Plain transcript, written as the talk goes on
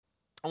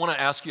I want to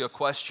ask you a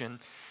question.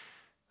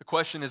 The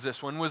question is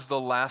this: when was the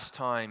last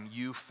time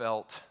you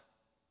felt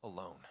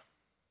alone?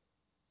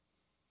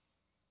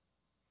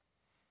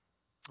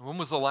 When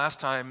was the last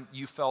time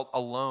you felt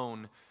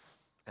alone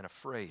and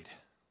afraid?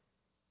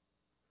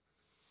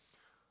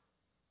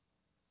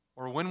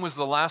 Or when was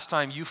the last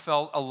time you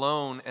felt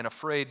alone and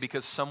afraid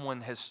because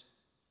someone has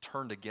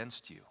turned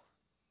against you?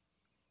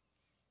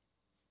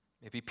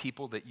 Maybe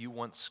people that you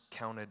once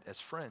counted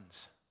as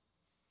friends.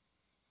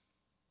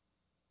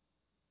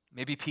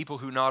 Maybe people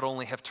who not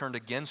only have turned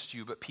against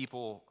you, but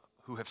people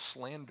who have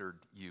slandered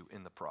you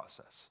in the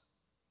process.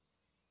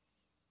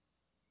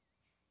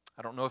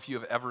 I don't know if you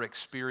have ever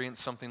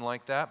experienced something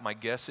like that. My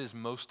guess is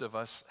most of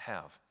us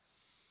have.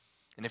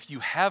 And if you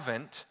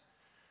haven't,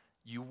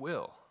 you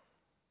will.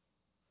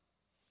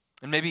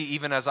 And maybe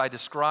even as I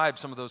describe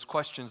some of those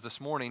questions this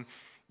morning,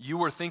 you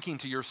were thinking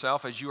to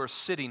yourself as you are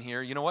sitting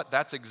here, you know what,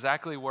 that's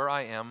exactly where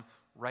I am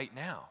right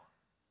now.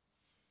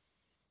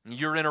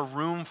 You're in a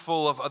room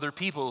full of other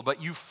people,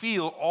 but you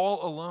feel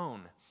all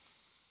alone.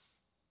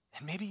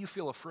 And maybe you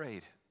feel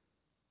afraid.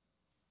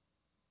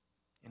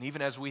 And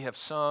even as we have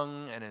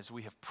sung and as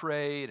we have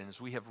prayed and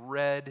as we have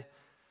read,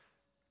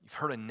 you've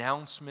heard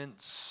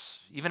announcements,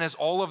 even as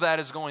all of that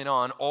is going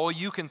on, all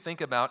you can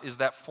think about is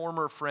that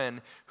former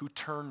friend who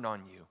turned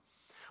on you,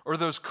 or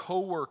those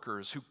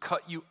coworkers who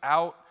cut you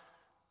out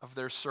of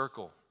their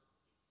circle,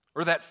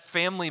 or that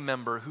family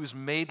member who's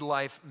made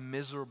life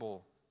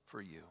miserable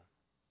for you.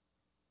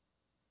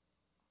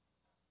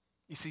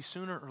 You see,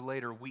 sooner or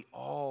later, we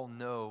all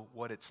know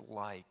what it's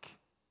like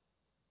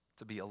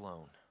to be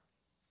alone,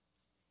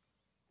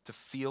 to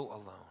feel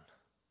alone.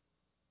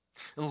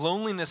 And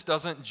loneliness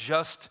doesn't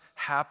just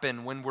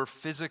happen when we're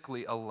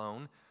physically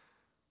alone.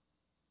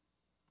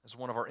 As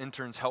one of our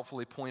interns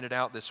helpfully pointed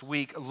out this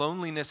week,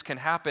 loneliness can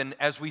happen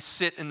as we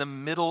sit in the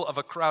middle of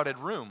a crowded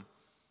room.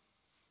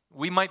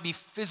 We might be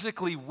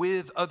physically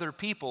with other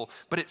people,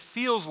 but it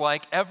feels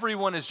like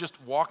everyone is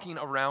just walking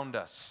around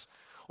us,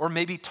 or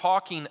maybe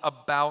talking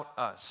about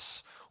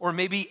us, or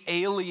maybe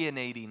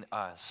alienating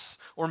us,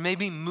 or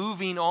maybe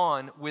moving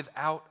on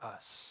without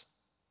us.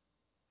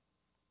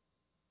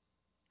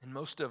 And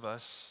most of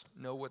us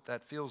know what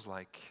that feels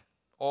like.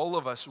 All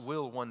of us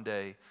will one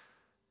day,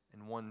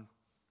 in one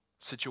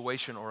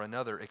situation or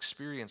another,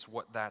 experience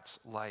what that's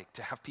like,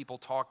 to have people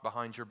talk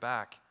behind your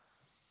back,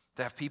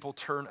 to have people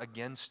turn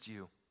against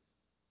you.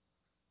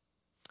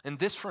 And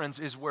this, friends,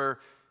 is where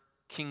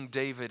King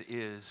David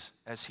is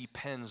as he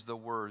pens the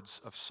words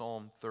of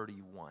Psalm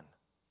 31.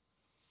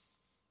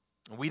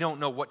 We don't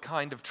know what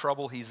kind of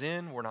trouble he's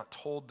in. We're not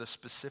told the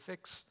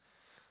specifics.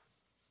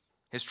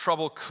 His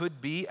trouble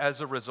could be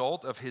as a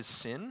result of his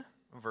sin.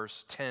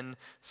 Verse 10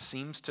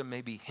 seems to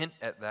maybe hint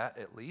at that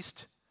at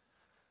least.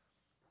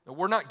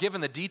 We're not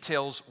given the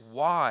details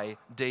why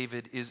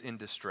David is in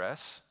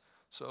distress,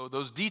 so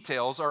those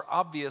details are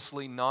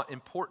obviously not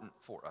important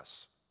for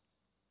us.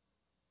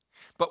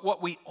 But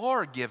what we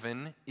are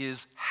given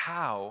is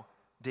how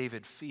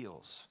David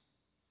feels.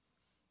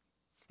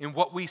 And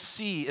what we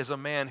see is a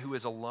man who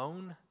is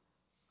alone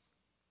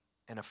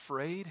and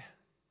afraid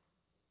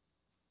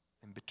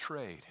and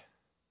betrayed,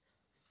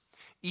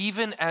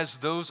 even as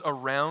those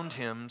around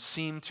him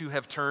seem to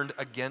have turned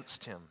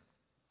against him.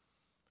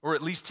 Or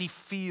at least he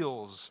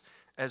feels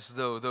as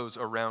though those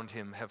around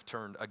him have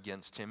turned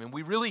against him. And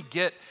we really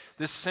get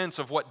this sense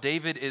of what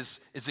David is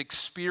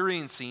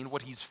experiencing,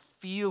 what he's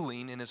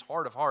feeling in his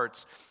heart of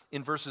hearts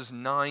in verses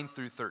 9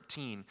 through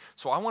 13.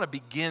 So I want to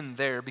begin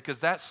there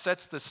because that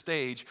sets the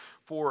stage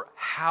for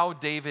how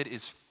David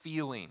is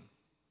feeling.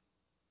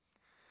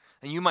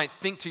 And you might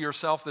think to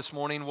yourself this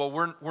morning, well,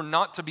 we're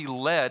not to be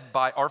led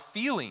by our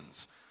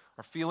feelings.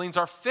 Our feelings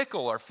are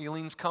fickle. Our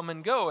feelings come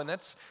and go. And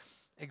that's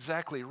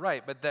exactly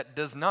right. But that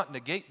does not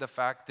negate the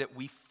fact that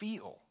we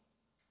feel.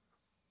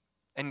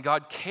 And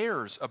God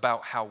cares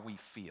about how we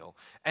feel.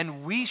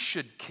 And we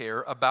should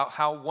care about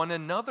how one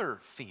another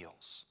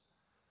feels.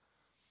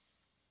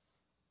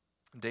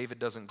 David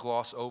doesn't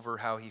gloss over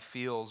how he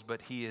feels,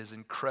 but he is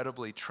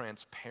incredibly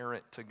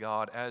transparent to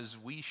God, as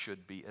we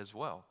should be as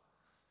well.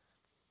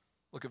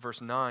 Look at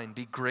verse 9.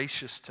 Be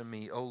gracious to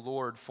me, O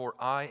Lord, for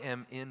I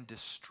am in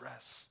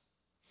distress.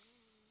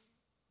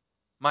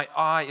 My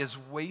eye is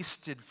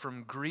wasted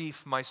from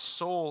grief, my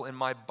soul and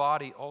my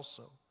body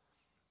also.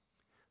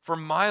 For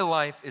my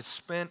life is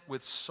spent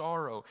with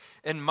sorrow,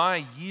 and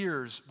my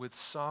years with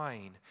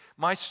sighing.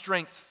 My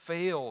strength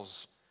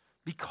fails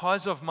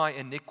because of my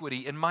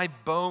iniquity, and my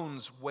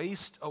bones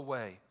waste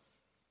away.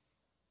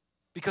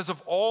 Because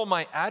of all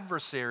my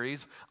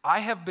adversaries, I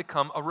have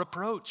become a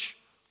reproach,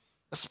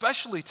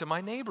 especially to my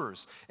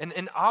neighbors, and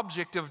an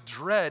object of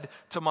dread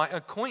to my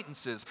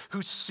acquaintances,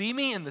 who see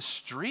me in the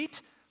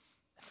street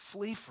and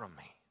flee from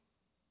me.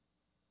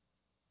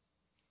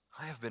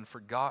 I have been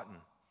forgotten,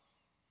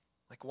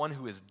 like one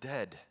who is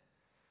dead.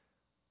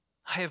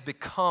 I have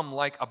become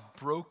like a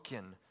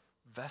broken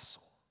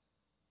vessel.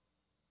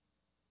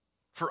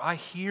 For I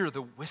hear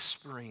the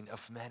whispering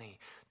of many,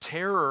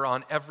 terror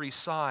on every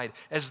side,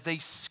 as they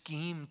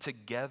scheme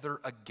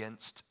together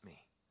against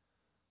me.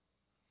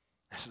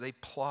 as they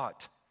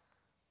plot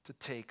to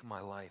take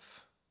my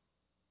life.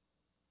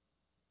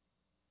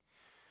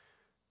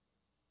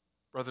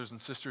 Brothers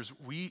and sisters,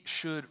 we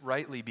should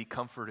rightly be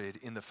comforted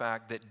in the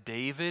fact that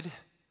David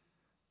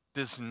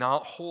does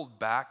not hold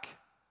back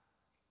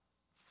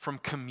from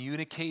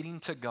communicating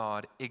to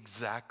God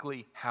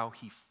exactly how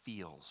he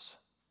feels.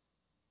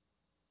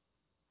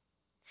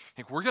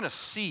 We're going to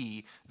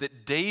see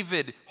that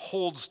David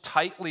holds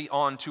tightly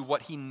on to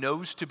what he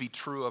knows to be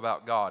true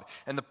about God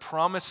and the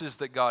promises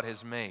that God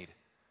has made.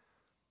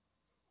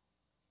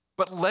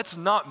 But let's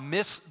not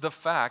miss the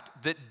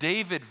fact that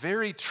David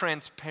very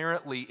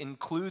transparently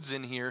includes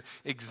in here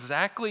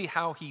exactly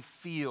how he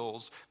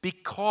feels,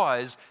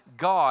 because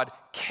God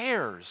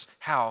cares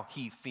how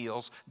he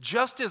feels,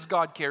 just as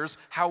God cares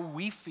how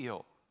we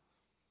feel.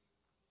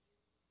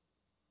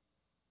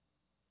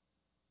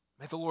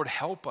 May the Lord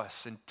help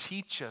us and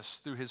teach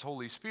us through his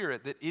Holy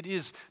Spirit that it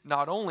is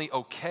not only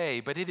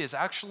okay, but it is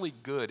actually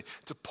good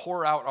to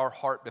pour out our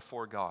heart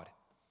before God.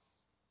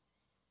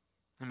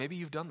 And maybe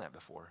you've done that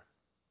before.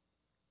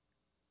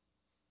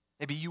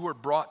 Maybe you were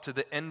brought to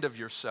the end of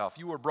yourself.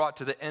 You were brought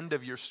to the end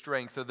of your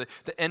strength, or the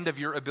end of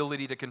your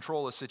ability to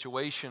control a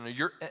situation,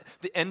 or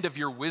the end of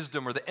your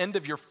wisdom, or the end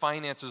of your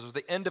finances, or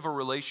the end of a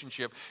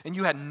relationship, and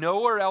you had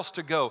nowhere else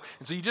to go.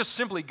 And so you just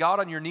simply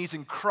got on your knees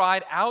and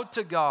cried out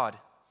to God.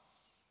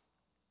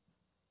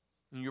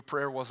 And your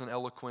prayer wasn't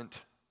eloquent.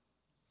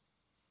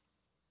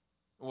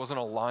 It wasn't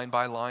a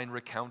line-by-line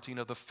recounting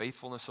of the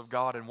faithfulness of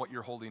God and what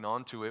you're holding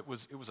on to. It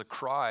was a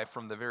cry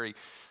from the very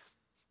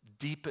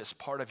deepest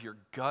part of your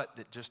gut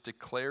that just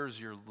declares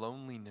your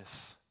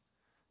loneliness,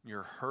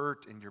 your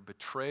hurt, and your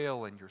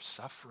betrayal, and your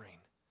suffering.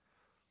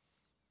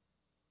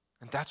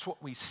 And that's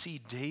what we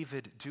see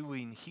David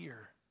doing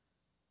here.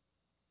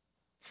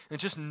 And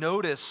just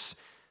notice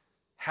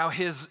how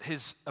his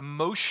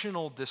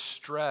emotional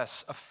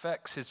distress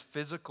affects his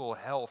physical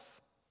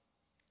health.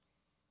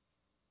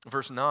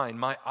 Verse 9,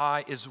 my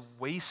eye is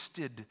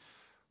wasted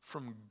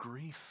from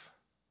grief.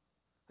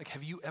 Like,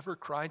 have you ever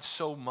cried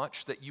so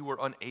much that you were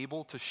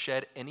unable to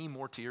shed any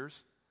more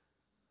tears?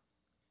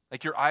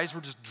 Like your eyes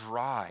were just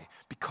dry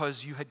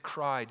because you had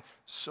cried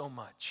so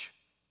much.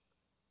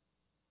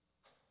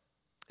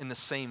 In the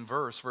same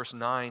verse, verse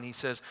 9, he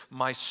says,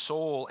 my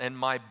soul and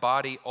my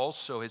body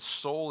also. His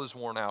soul is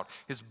worn out.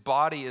 His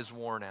body is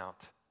worn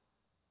out.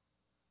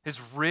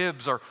 His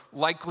ribs are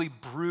likely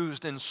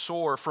bruised and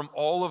sore from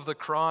all of the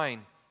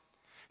crying.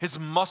 His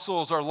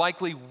muscles are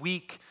likely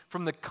weak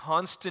from the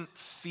constant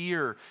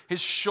fear. His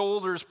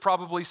shoulders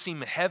probably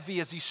seem heavy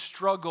as he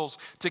struggles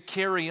to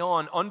carry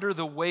on under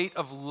the weight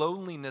of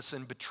loneliness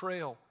and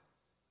betrayal.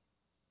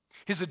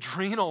 His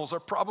adrenals are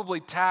probably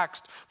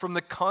taxed from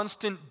the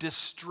constant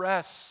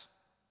distress.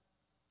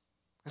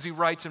 As he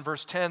writes in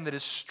verse 10 that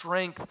his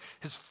strength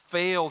has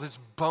failed, his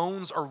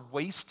bones are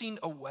wasting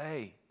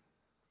away.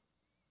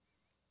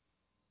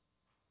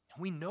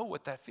 And we know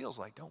what that feels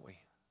like, don't we?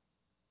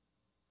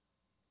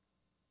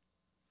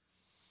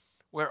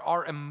 Where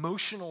our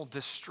emotional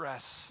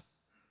distress,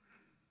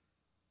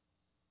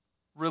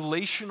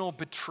 relational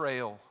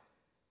betrayal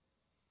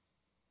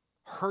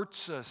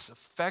hurts us,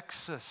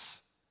 affects us,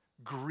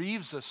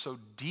 grieves us so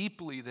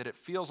deeply that it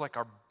feels like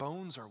our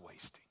bones are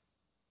wasting.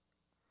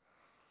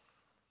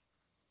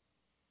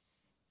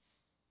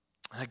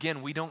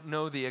 Again, we don't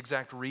know the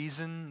exact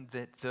reason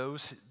that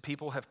those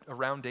people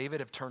around David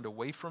have turned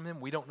away from him.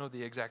 We don't know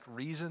the exact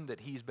reason that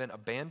he's been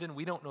abandoned.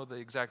 We don't know the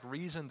exact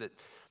reason that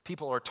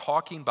people are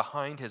talking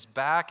behind his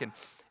back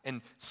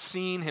and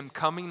seeing him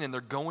coming and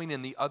they're going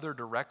in the other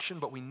direction,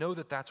 but we know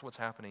that that's what's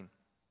happening.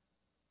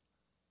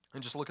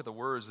 And just look at the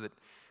words that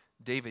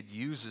David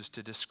uses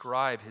to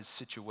describe his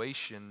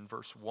situation.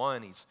 Verse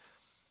 1, he's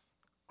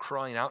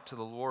crying out to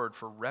the Lord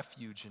for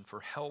refuge and for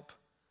help.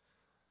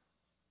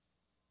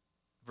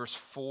 Verse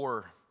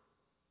 4,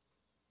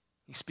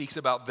 he speaks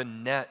about the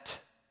net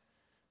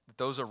that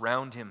those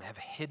around him have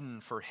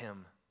hidden for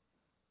him.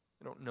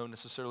 I don't know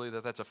necessarily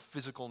that that's a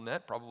physical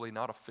net, probably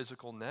not a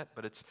physical net,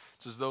 but it's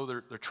as though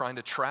they're trying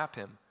to trap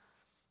him.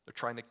 They're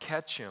trying to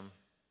catch him.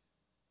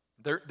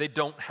 They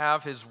don't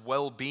have his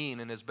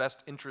well-being and his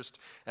best interest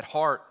at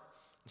heart.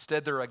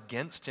 Instead, they're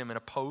against him and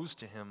opposed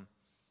to him.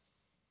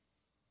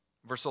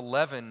 Verse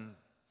 11,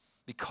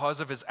 because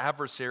of his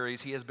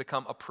adversaries, he has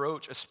become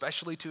approach,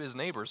 especially to his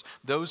neighbors.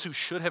 Those who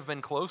should have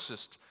been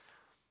closest,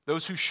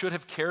 those who should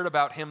have cared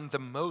about him the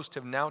most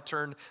have now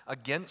turned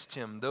against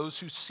him. Those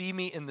who see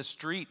me in the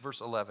street,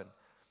 verse 11,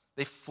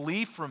 they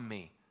flee from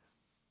me.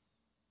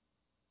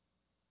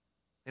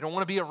 They don't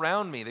want to be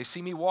around me. They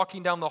see me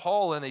walking down the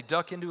hall and they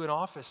duck into an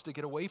office to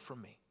get away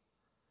from me.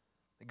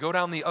 They go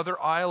down the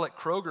other aisle at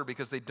Kroger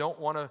because they don't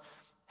want to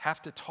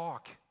have to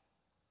talk.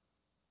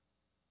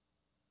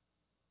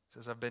 It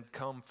says, I've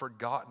become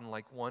forgotten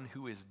like one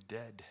who is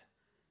dead.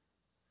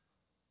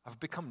 I've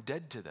become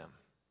dead to them.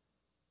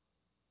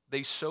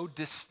 They so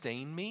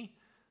disdain me.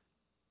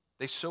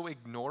 They so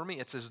ignore me.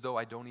 It's as though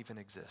I don't even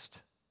exist.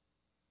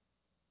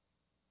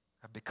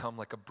 I've become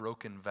like a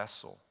broken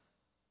vessel.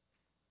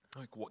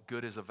 Like, what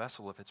good is a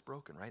vessel if it's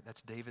broken, right?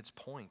 That's David's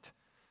point.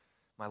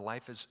 My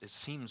life it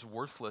seems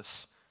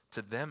worthless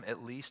to them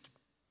at least.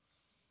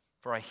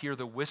 For I hear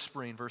the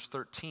whispering, verse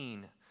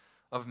 13,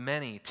 of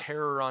many,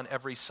 terror on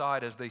every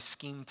side as they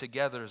scheme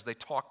together, as they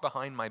talk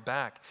behind my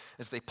back,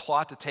 as they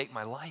plot to take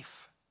my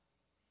life.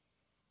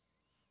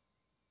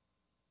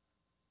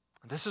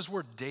 This is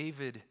where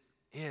David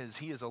is.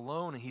 He is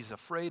alone, and he's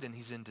afraid, and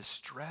he's in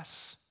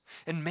distress.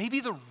 And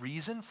maybe the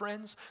reason,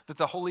 friends, that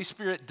the Holy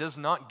Spirit does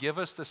not give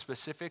us the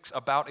specifics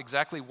about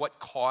exactly what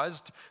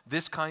caused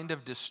this kind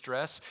of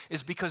distress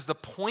is because the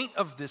point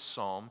of this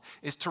psalm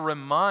is to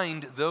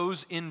remind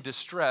those in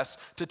distress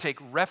to take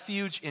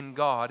refuge in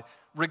God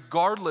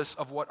regardless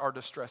of what our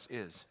distress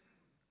is.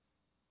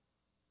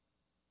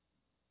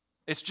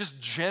 It's just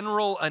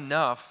general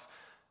enough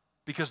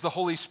because the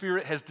Holy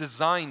Spirit has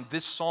designed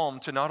this psalm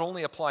to not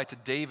only apply to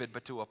David,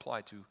 but to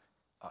apply to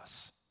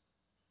us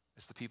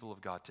as the people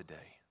of God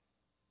today,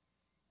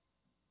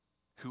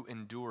 who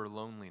endure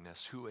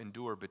loneliness, who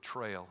endure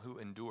betrayal, who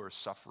endure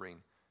suffering.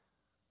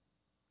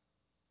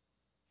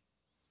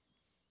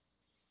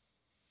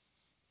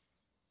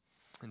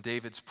 And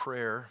David's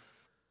prayer,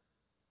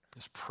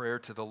 his prayer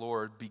to the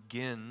Lord,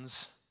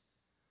 begins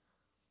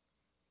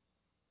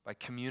by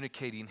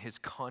communicating his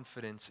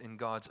confidence in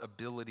God's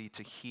ability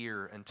to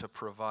hear and to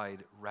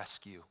provide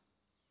rescue.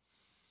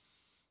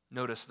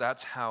 Notice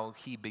that's how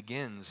he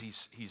begins.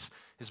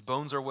 His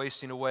bones are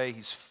wasting away.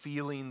 He's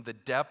feeling the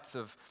depth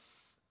of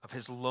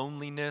his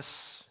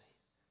loneliness.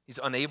 He's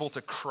unable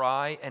to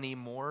cry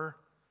anymore.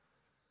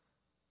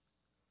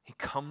 He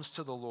comes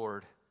to the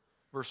Lord.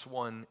 Verse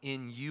 1,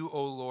 in you,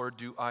 O Lord,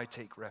 do I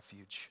take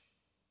refuge.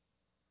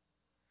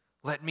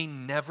 Let me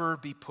never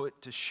be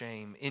put to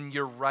shame. In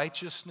your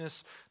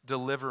righteousness,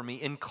 deliver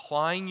me.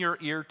 Incline your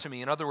ear to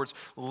me. In other words,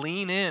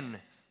 lean in,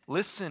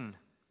 listen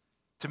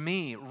to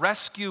me,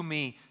 rescue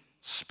me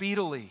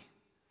speedily.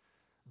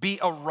 Be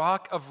a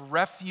rock of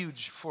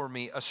refuge for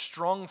me, a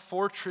strong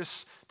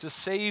fortress to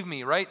save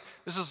me, right?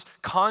 This is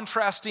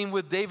contrasting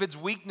with David's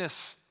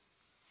weakness.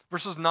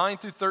 Verses 9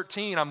 through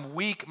 13, I'm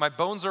weak, my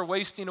bones are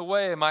wasting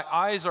away, my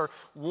eyes are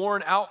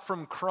worn out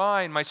from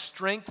crying, my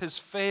strength has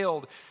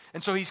failed.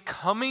 And so he's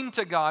coming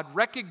to God,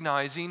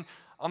 recognizing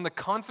on the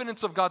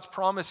confidence of God's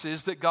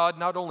promises that God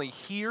not only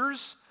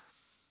hears,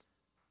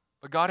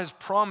 but God has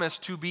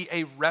promised to be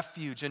a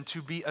refuge and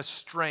to be a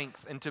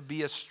strength and to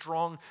be a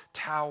strong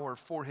tower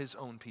for his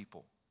own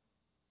people.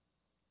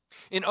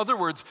 In other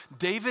words,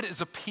 David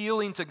is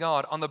appealing to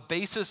God on the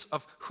basis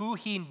of who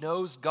he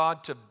knows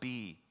God to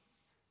be.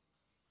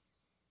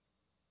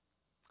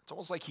 It's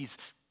almost like he's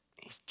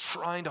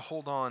trying to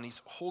hold on.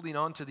 He's holding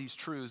on to these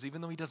truths, even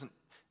though he doesn't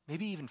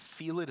maybe even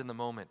feel it in the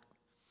moment.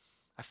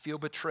 I feel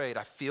betrayed.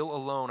 I feel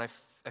alone. I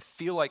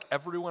feel like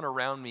everyone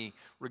around me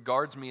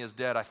regards me as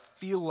dead. I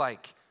feel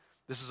like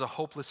this is a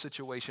hopeless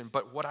situation.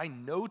 But what I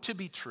know to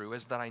be true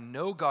is that I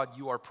know, God,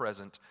 you are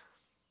present.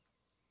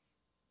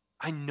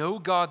 I know,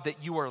 God,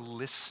 that you are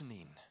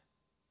listening.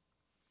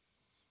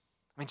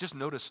 I mean, just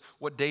notice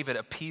what David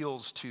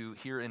appeals to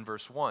here in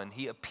verse 1.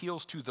 He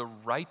appeals to the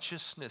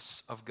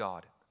righteousness of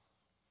God.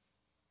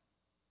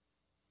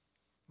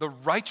 The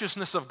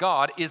righteousness of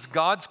God is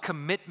God's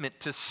commitment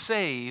to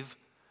save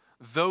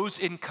those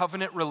in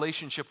covenant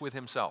relationship with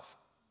himself.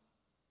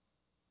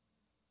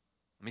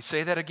 Let me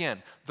say that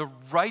again. The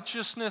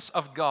righteousness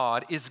of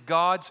God is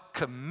God's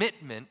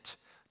commitment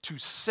to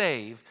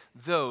save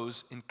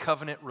those in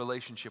covenant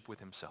relationship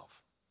with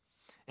himself.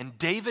 And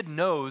David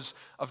knows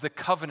of the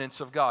covenants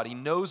of God. He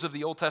knows of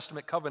the Old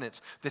Testament covenants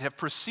that have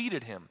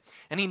preceded him.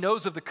 And he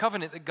knows of the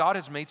covenant that God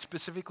has made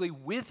specifically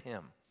with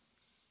him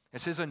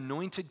as his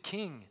anointed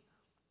king.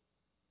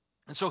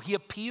 And so he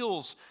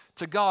appeals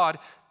to God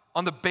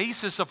on the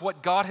basis of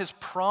what God has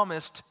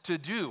promised to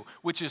do,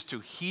 which is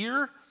to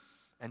hear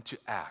and to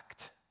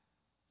act.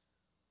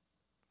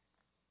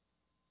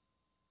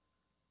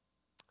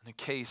 In a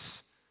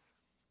case,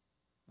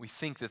 we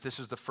think that this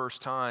is the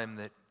first time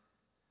that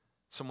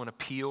someone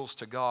appeals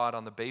to God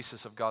on the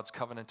basis of God's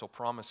covenantal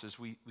promises.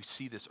 We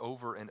see this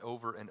over and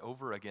over and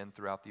over again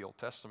throughout the Old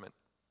Testament.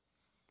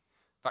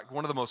 In fact,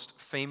 one of the most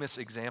famous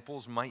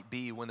examples might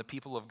be when the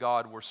people of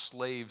God were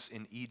slaves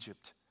in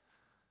Egypt.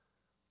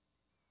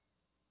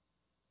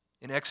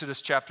 In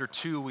Exodus chapter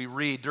 2, we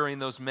read, during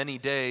those many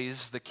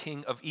days, the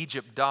king of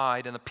Egypt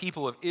died, and the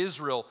people of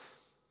Israel,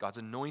 God's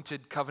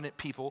anointed covenant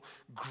people,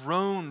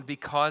 groaned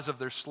because of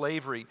their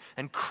slavery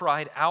and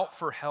cried out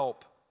for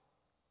help.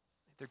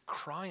 They're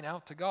crying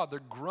out to God. They're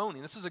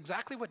groaning. This is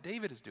exactly what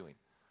David is doing.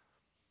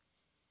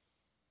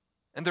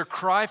 And their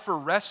cry for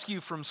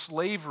rescue from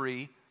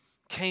slavery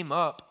came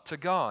up to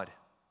God.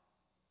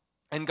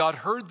 And God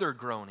heard their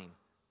groaning.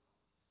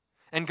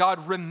 And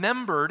God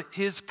remembered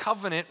his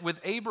covenant with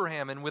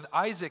Abraham and with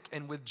Isaac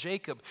and with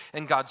Jacob.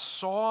 And God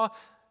saw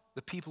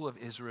the people of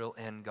Israel,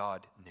 and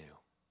God knew.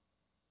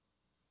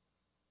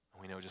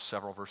 We know just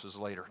several verses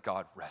later,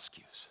 God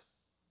rescues.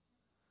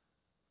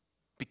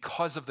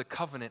 Because of the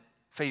covenant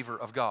favor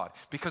of God,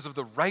 because of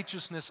the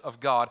righteousness of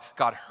God,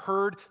 God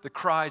heard the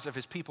cries of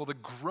his people, the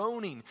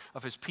groaning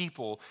of his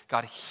people.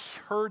 God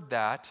heard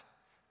that.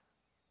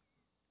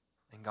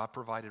 And God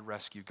provided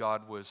rescue.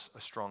 God was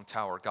a strong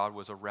tower. God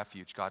was a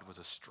refuge. God was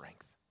a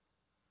strength.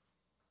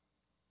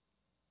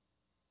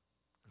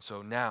 And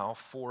so now,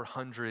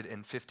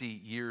 450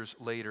 years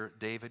later,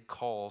 David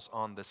calls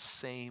on the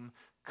same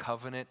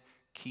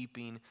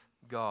covenant-keeping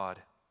God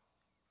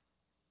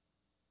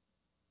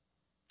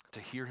to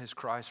hear his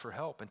cries for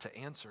help and to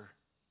answer.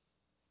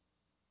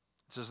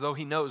 It's as though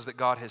he knows that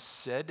God has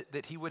said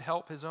that he would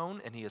help his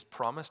own, and he has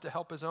promised to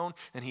help his own,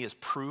 and he has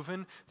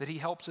proven that he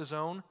helps his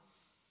own.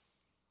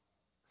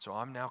 So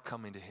I'm now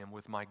coming to him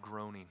with my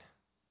groaning,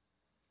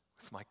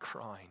 with my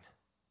crying,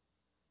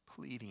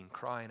 pleading,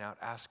 crying out,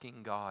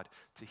 asking God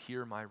to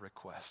hear my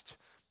request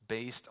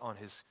based on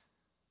his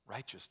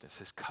righteousness,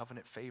 his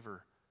covenant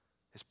favor,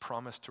 his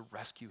promise to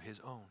rescue his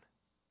own.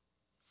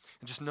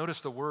 And just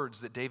notice the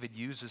words that David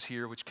uses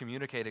here, which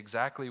communicate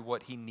exactly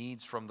what he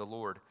needs from the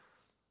Lord.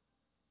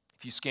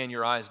 If you scan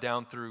your eyes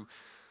down through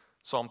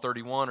Psalm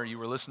 31, or you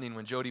were listening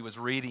when Jody was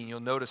reading, you'll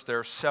notice there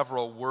are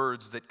several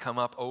words that come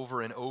up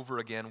over and over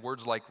again.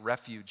 Words like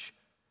refuge,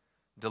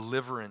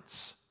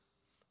 deliverance,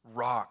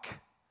 rock,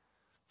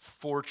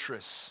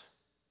 fortress,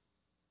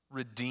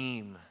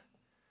 redeem.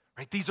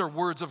 Right? These are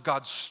words of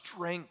God's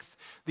strength.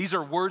 These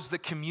are words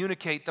that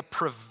communicate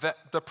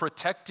the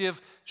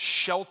protective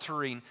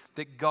sheltering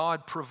that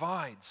God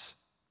provides.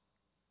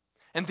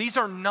 And these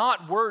are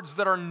not words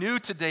that are new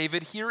to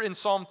David here in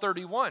Psalm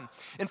 31.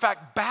 In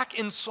fact, back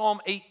in Psalm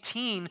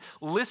 18,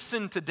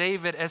 listen to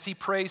David as he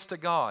prays to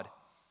God.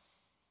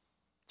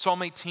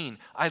 Psalm 18,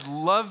 I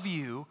love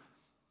you,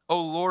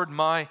 O Lord,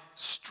 my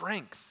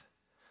strength.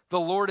 The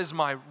Lord is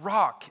my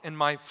rock and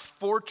my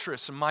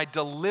fortress and my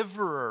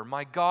deliverer,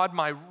 my God,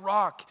 my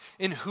rock,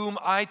 in whom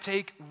I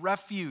take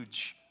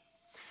refuge.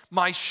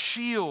 My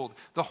shield,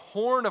 the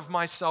horn of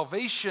my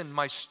salvation,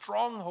 my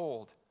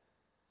stronghold.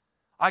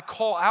 I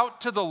call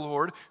out to the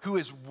Lord, who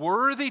is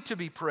worthy to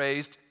be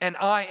praised, and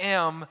I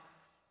am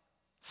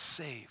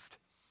saved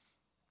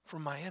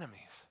from my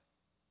enemies.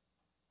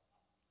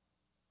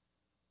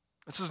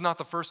 This is not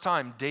the first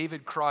time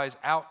David cries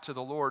out to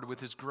the Lord with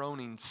his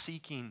groaning,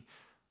 seeking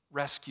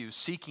rescue,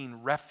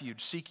 seeking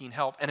refuge, seeking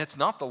help, and it's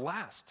not the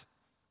last.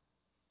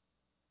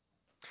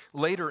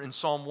 Later in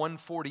Psalm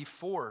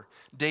 144,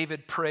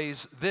 David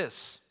prays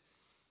this: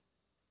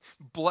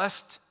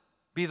 Blessed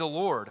be the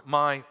Lord,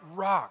 my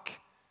rock,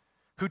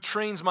 who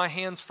trains my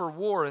hands for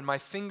war and my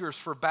fingers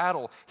for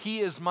battle. He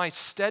is my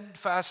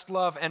steadfast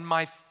love and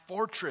my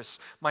fortress,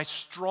 my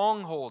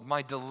stronghold,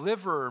 my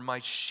deliverer, my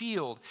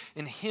shield.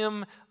 In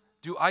him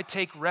do I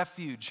take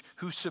refuge,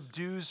 who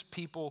subdues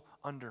people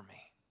under me.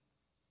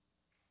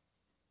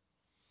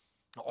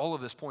 All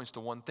of this points to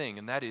one thing,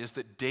 and that is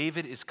that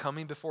David is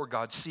coming before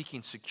God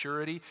seeking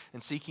security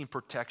and seeking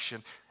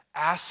protection,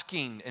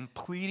 asking and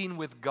pleading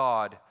with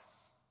God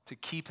to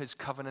keep his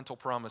covenantal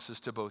promises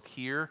to both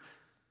hear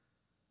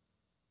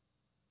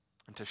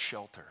and to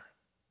shelter.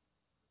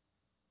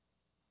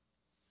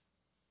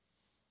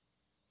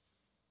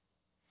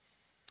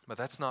 But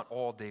that's not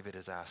all David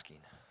is asking.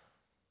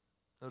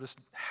 Notice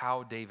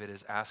how David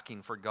is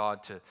asking for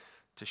God to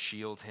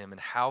shield him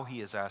and how he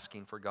is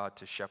asking for God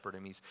to shepherd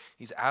him.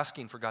 He's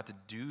asking for God to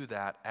do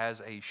that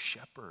as a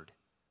shepherd.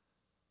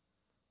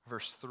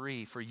 Verse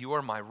 3, for you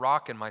are my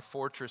rock and my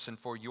fortress, and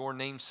for your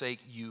name's sake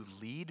you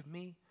lead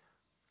me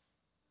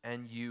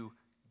and you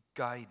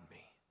guide me.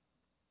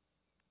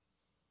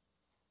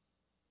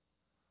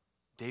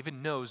 David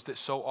knows that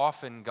so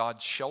often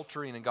God's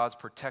sheltering and God's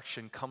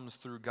protection comes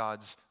through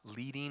God's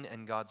leading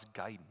and God's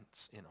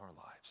guidance in our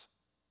lives.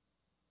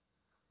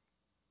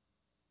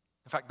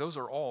 In fact, those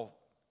are all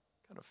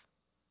kind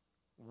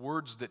of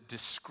words that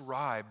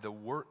describe the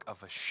work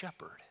of a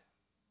shepherd.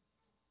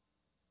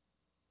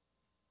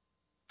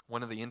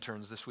 One of the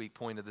interns this week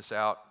pointed this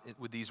out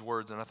with these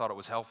words, and I thought it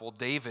was helpful.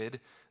 David,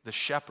 the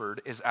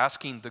shepherd, is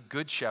asking the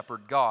good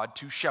shepherd, God,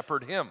 to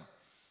shepherd him.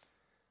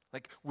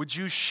 Like, would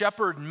you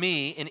shepherd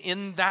me? And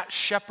in that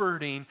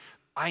shepherding,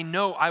 I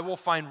know I will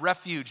find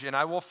refuge, and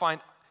I will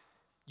find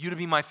you to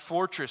be my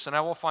fortress, and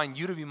I will find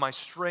you to be my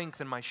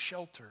strength and my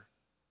shelter.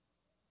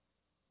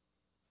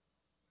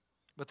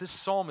 But this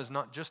psalm is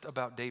not just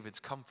about David's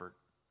comfort.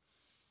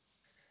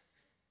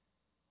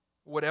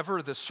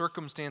 Whatever the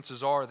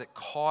circumstances are that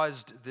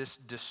caused this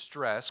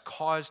distress,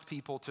 caused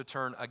people to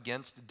turn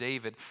against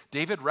David,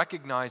 David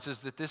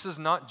recognizes that this is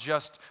not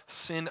just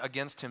sin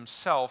against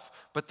himself,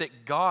 but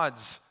that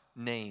God's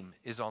name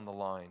is on the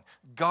line.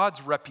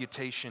 God's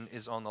reputation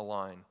is on the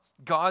line.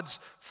 God's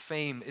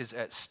fame is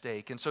at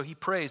stake. And so he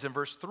prays in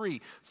verse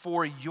 3,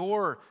 for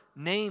your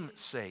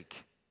name's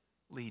sake,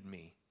 lead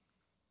me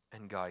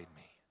and guide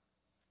me.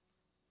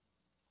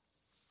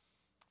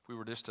 If we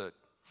were just to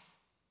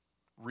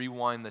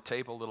rewind the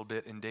tape a little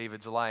bit in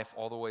David's life,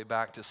 all the way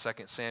back to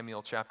 2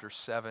 Samuel chapter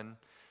 7,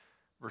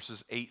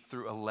 verses 8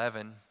 through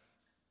 11,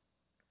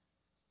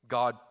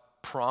 God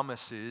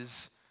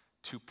promises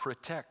to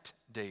protect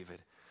David.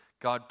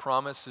 God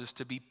promises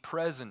to be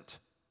present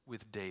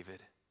with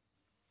David.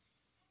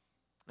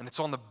 And it's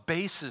on the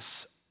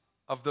basis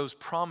of those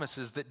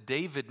promises that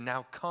David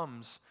now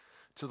comes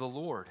to the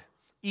Lord.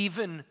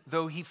 even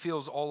though he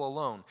feels all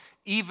alone,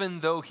 even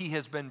though he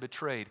has been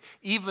betrayed,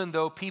 even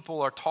though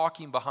people are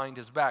talking behind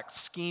his back,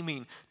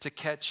 scheming to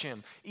catch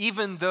him,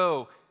 even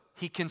though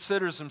he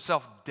considers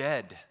himself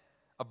dead,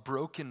 a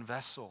broken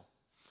vessel.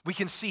 We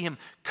can see him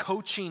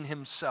coaching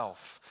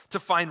himself to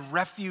find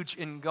refuge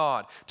in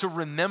God, to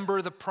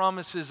remember the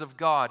promises of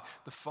God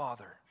the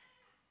Father,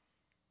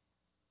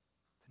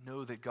 to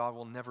know that God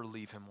will never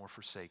leave him or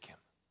forsake him.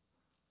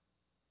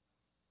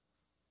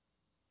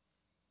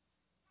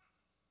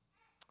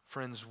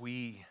 Friends,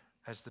 we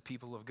as the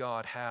people of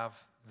God have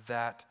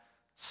that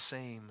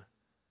same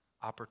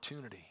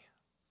opportunity.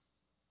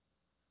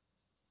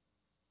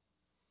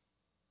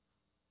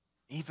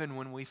 Even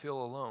when we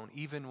feel alone,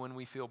 even when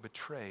we feel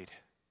betrayed,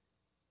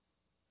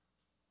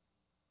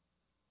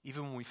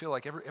 even when we feel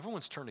like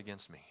everyone's turned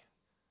against me.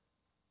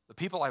 The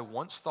people I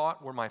once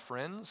thought were my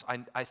friends,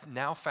 I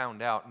now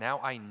found out, now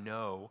I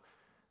know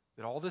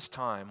that all this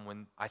time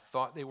when I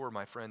thought they were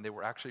my friend, they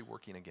were actually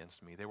working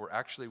against me. They were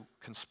actually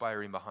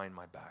conspiring behind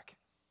my back.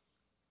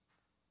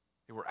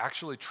 They were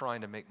actually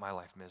trying to make my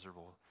life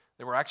miserable.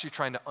 They were actually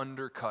trying to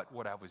undercut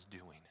what I was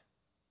doing.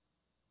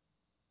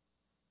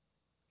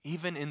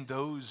 Even in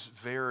those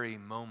very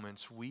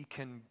moments, we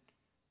can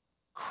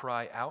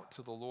cry out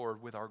to the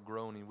Lord with our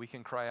groaning. We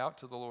can cry out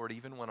to the Lord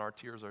even when our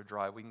tears are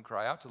dry. We can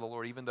cry out to the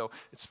Lord even though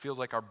it feels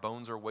like our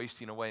bones are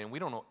wasting away and we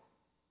don't know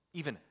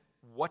even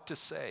what to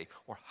say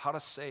or how to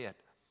say it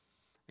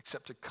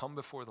except to come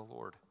before the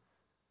Lord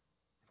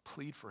and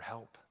plead for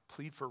help,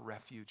 plead for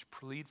refuge,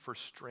 plead for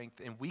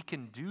strength. And we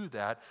can do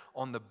that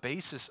on the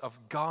basis of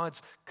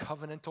God's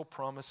covenantal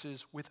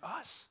promises with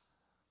us.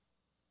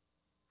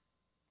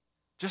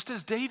 Just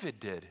as David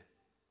did.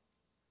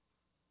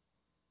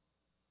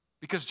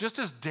 Because just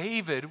as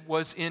David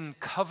was in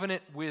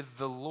covenant with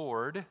the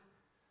Lord,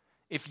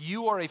 if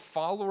you are a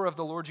follower of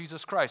the Lord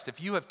Jesus Christ,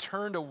 if you have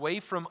turned away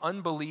from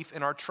unbelief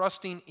and are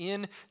trusting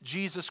in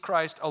Jesus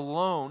Christ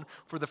alone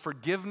for the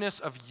forgiveness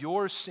of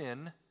your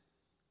sin,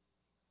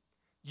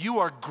 you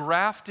are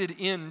grafted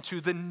into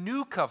the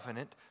new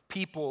covenant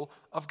people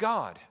of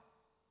God,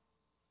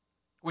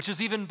 which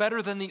is even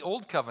better than the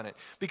old covenant,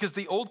 because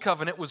the old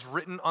covenant was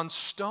written on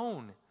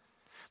stone.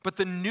 But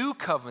the new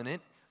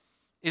covenant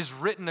is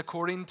written,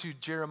 according to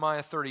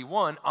Jeremiah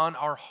 31, on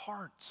our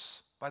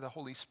hearts by the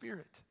Holy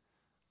Spirit.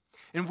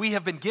 And we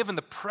have been given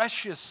the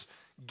precious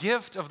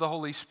gift of the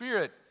Holy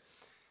Spirit,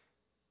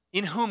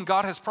 in whom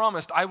God has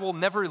promised, I will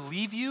never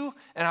leave you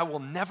and I will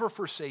never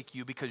forsake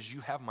you because you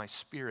have my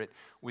Spirit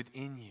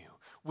within you.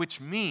 Which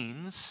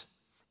means,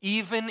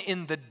 even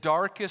in the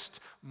darkest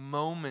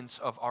moments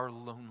of our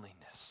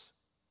loneliness,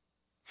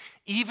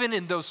 even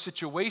in those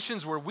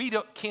situations where we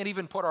can't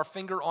even put our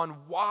finger on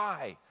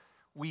why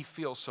we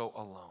feel so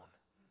alone,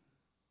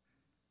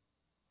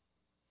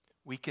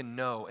 we can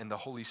know, and the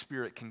Holy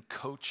Spirit can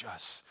coach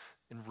us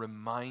and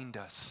remind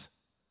us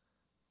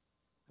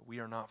that we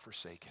are not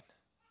forsaken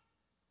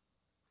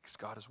because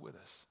God is with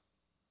us,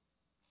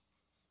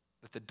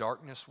 that the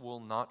darkness will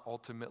not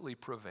ultimately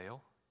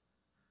prevail,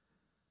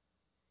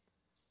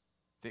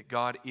 that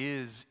God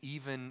is,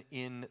 even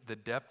in the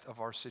depth of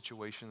our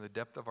situation, the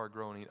depth of our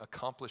groaning,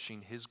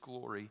 accomplishing His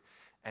glory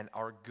and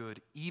our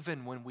good,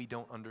 even when we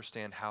don't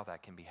understand how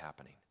that can be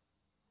happening.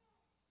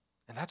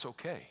 And that's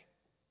okay.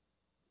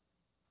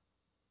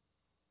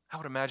 I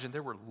would imagine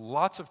there were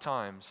lots of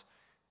times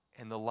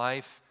in the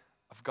life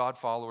of God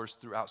followers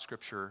throughout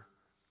Scripture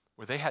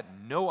where they had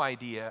no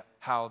idea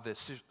how the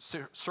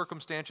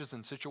circumstances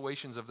and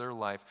situations of their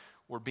life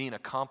were being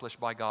accomplished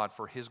by God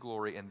for His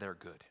glory and their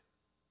good.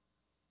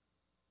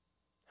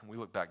 And we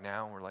look back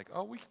now and we're like,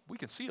 oh, we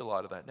can see a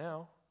lot of that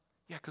now.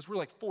 Yeah, because we're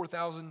like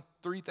 4,000,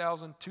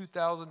 3,000,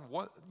 2,000,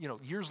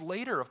 years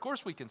later, of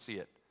course we can see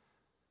it.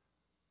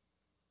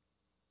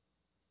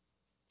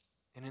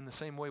 And in the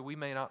same way, we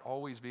may not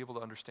always be able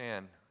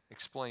to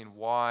explain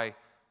why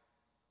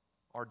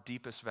our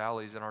deepest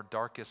valleys and our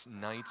darkest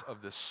nights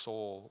of the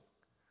soul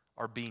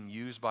are being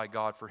used by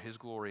God for His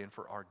glory and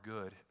for our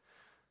good.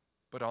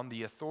 But on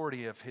the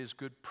authority of His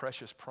good,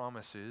 precious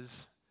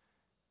promises,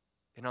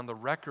 and on the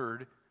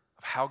record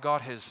of how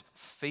God has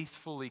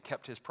faithfully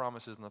kept His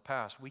promises in the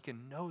past, we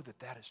can know that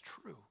that is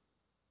true.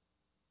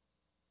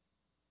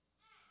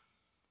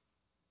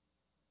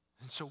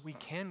 And so we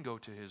can go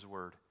to His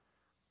Word.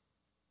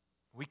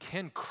 We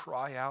can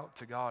cry out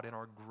to God in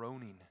our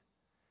groaning,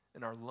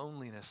 in our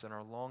loneliness, and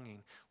our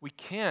longing. We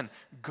can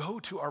go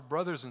to our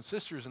brothers and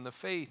sisters in the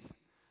faith,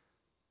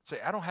 say,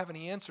 I don't have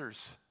any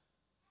answers.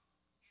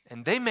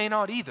 And they may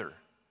not either.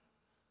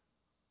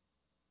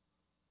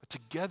 But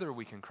together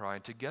we can cry,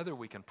 and together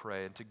we can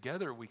pray, and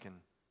together we can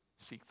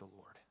seek the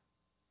Lord.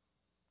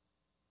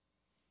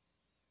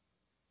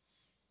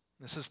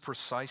 This is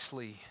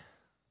precisely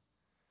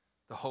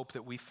the hope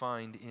that we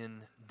find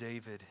in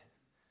David.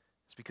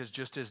 It's because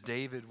just as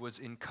David was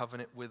in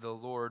covenant with the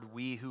Lord,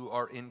 we who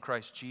are in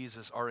Christ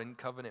Jesus are in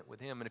covenant with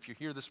Him. And if you're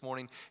here this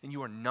morning and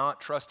you are not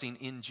trusting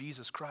in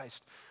Jesus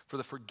Christ for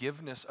the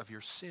forgiveness of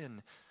your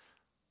sin,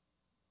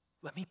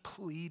 let me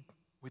plead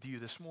with you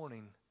this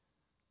morning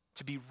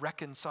to be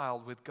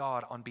reconciled with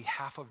God on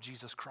behalf of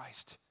Jesus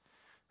Christ,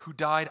 who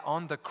died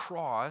on the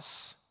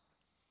cross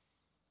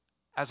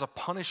as a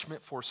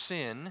punishment for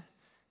sin,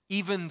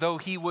 even though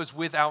he was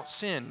without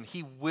sin.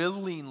 He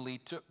willingly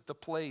took the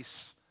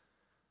place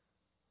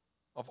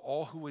of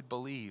all who would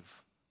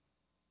believe,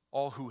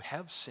 all who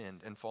have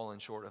sinned and fallen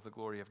short of the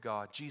glory of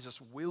God. Jesus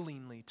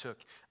willingly took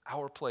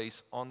our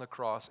place on the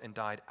cross and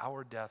died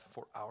our death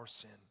for our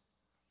sin.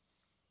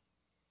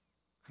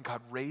 And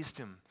God raised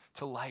him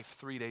to life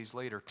 3 days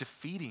later,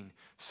 defeating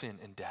sin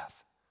and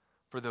death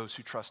for those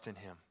who trust in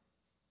him.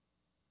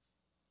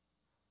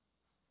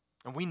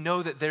 And we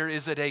know that there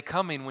is a day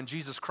coming when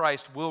Jesus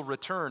Christ will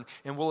return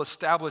and will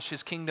establish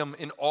his kingdom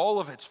in all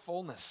of its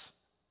fullness.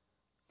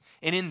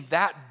 And in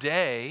that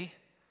day,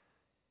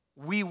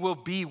 we will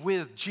be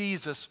with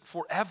Jesus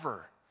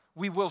forever.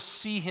 We will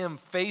see him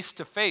face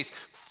to face.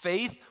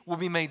 Faith will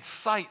be made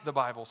sight, the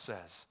Bible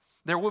says.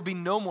 There will be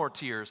no more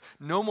tears,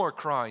 no more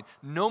crying,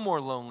 no more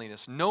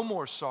loneliness, no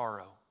more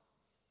sorrow.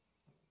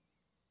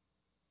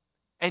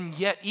 And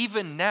yet,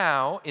 even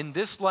now, in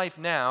this life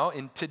now,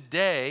 in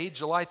today,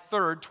 July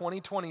 3rd,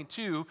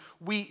 2022,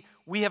 we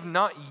have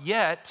not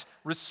yet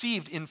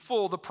received in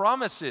full the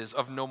promises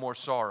of no more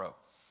sorrow,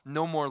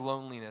 no more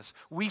loneliness.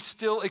 We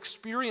still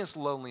experience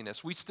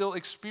loneliness. We still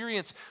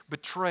experience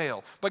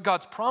betrayal. But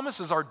God's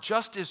promises are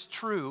just as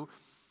true,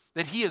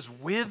 that he is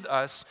with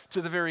us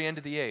to the very end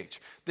of the age,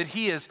 that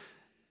he is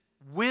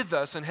with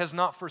us and has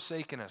not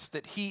forsaken us,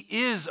 that he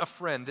is a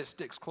friend that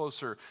sticks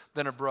closer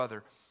than a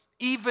brother.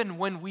 Even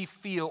when we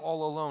feel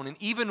all alone, and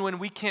even when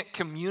we can't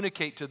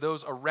communicate to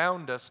those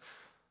around us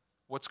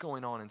what's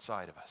going on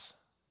inside of us.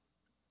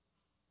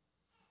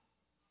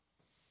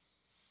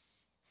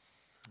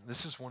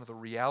 This is one of the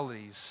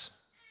realities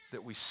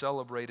that we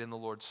celebrate in the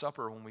Lord's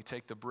Supper when we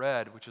take the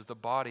bread, which is the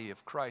body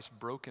of Christ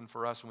broken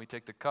for us, and we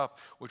take the cup,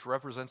 which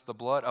represents the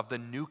blood of the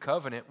new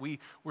covenant.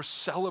 We're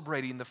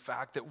celebrating the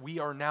fact that we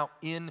are now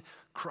in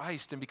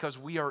Christ, and because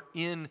we are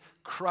in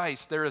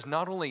Christ, there is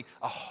not only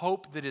a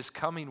hope that is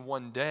coming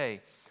one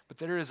day, but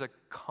there is a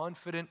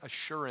confident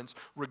assurance,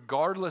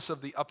 regardless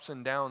of the ups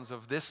and downs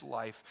of this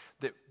life,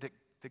 that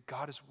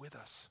God is with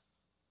us.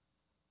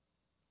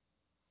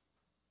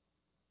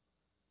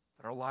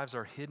 That our lives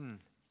are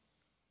hidden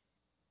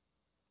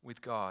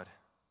with God,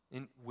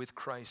 with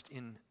Christ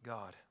in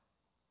God.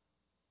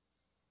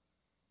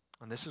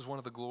 And this is one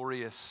of the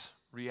glorious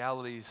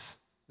realities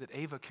that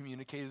Ava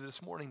communicated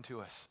this morning to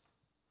us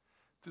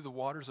through the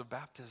waters of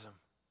baptism.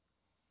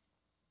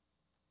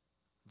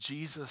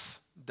 Jesus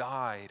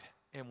died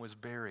and was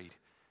buried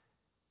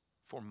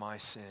for my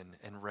sin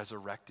and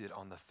resurrected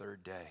on the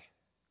third day.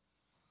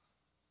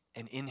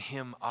 And in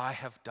him I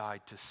have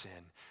died to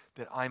sin,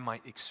 that I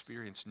might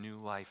experience new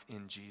life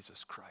in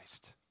Jesus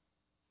Christ,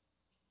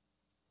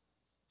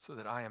 so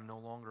that I am no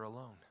longer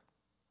alone.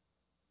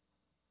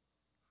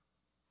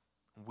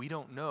 We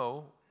don't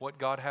know what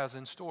God has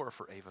in store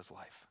for Ava's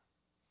life.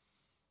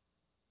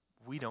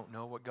 We don't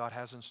know what God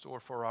has in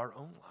store for our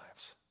own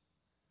lives.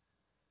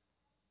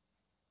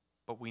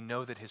 But we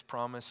know that his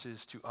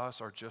promises to us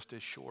are just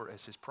as sure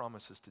as his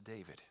promises to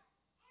David.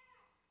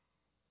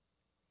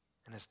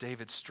 And as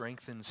David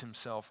strengthens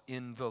himself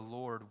in the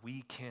Lord,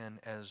 we can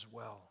as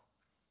well.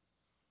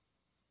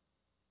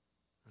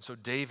 And so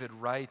David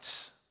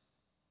writes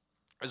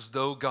as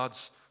though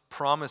God's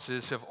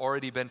promises have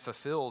already been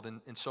fulfilled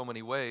in so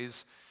many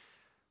ways.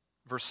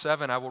 Verse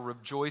 7, I will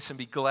rejoice and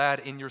be glad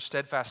in your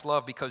steadfast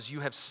love because you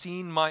have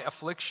seen my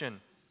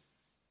affliction.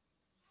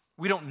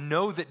 We don't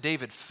know that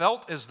David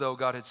felt as though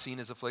God had seen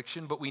his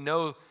affliction, but we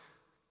know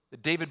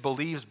that David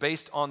believes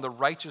based on the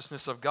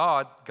righteousness of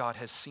God, God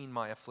has seen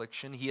my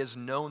affliction. He has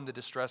known the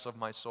distress of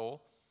my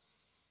soul.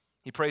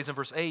 He prays in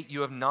verse 8,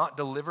 you have not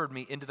delivered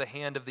me into the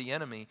hand of the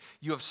enemy.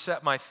 You have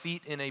set my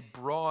feet in a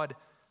broad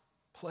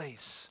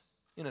place,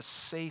 in a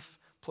safe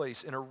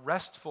place, in a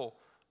restful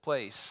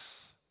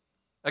place.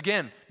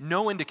 Again,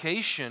 no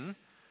indication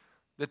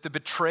that the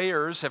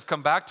betrayers have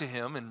come back to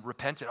him and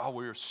repented. Oh,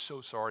 we're so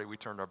sorry we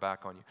turned our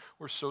back on you.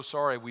 We're so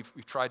sorry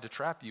we've tried to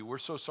trap you. We're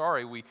so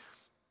sorry we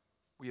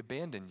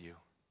abandoned you.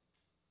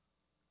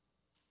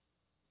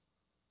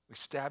 We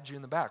stabbed you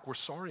in the back. We're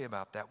sorry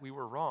about that. We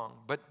were wrong.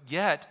 But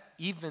yet,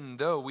 even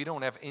though we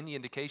don't have any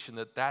indication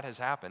that that has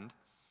happened,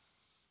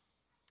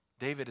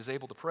 David is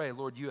able to pray,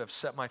 Lord, you have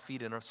set my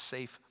feet in a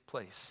safe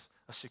place,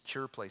 a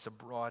secure place, a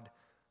broad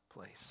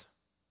place.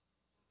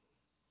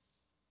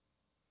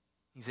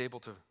 He's able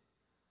to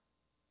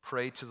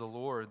pray to the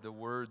Lord the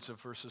words of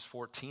verses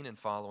 14 and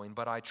following,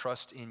 but I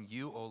trust in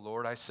you, O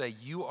Lord. I say,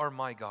 you are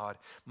my God.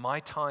 My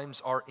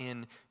times are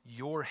in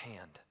your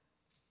hand.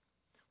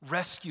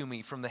 Rescue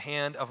me from the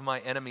hand of my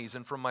enemies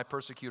and from my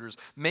persecutors.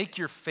 Make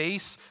your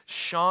face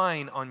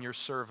shine on your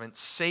servant.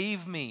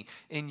 Save me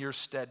in your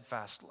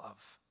steadfast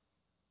love.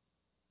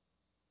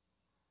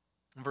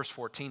 And verse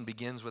 14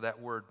 begins with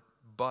that word,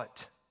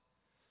 but.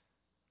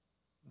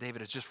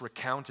 David has just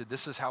recounted,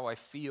 this is how I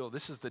feel.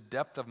 This is the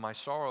depth of my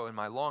sorrow and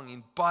my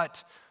longing.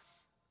 But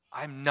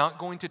I'm not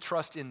going to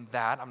trust in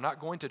that. I'm not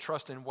going to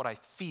trust in what I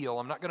feel.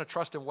 I'm not going to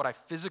trust in what I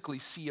physically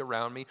see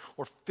around me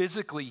or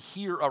physically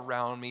hear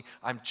around me.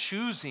 I'm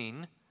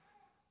choosing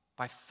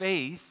by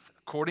faith,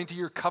 according to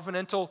your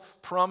covenantal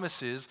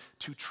promises,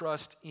 to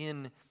trust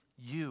in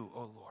you, O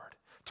Lord.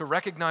 To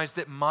recognize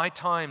that my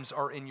times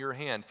are in your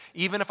hand.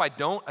 Even if I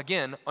don't,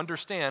 again,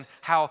 understand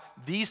how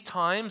these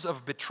times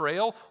of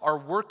betrayal are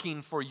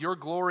working for your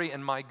glory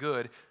and my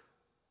good,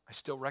 I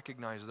still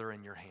recognize they're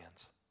in your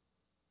hands.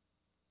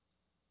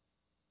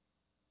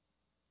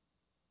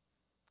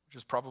 Which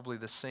is probably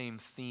the same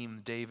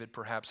theme David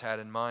perhaps had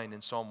in mind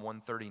in Psalm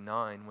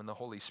 139 when the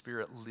Holy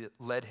Spirit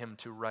led him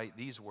to write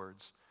these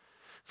words.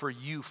 For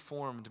you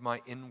formed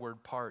my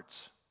inward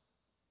parts.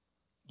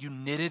 You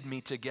knitted me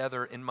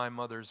together in my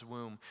mother's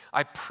womb.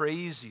 I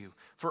praise you,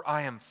 for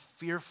I am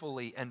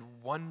fearfully and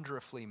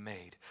wonderfully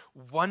made.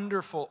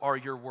 Wonderful are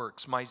your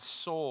works. My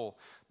soul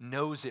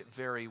knows it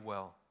very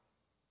well.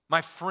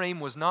 My frame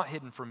was not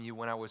hidden from you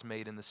when I was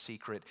made in the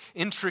secret,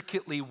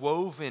 intricately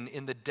woven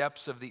in the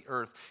depths of the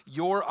earth.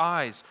 Your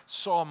eyes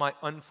saw my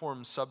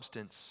unformed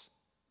substance.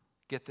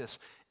 Get this.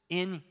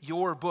 In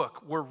your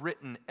book were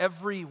written,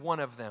 every one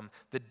of them,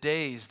 the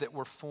days that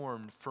were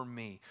formed for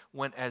me,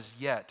 when as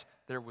yet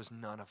there was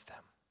none of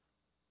them.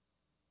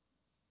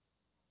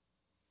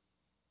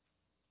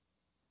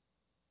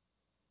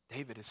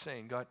 David is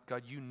saying,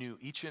 God, you knew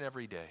each and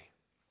every day.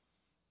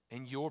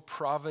 In your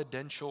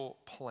providential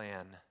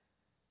plan,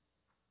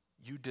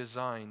 you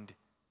designed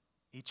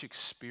each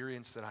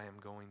experience that I am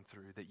going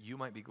through, that you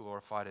might be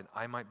glorified and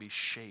I might be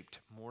shaped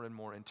more and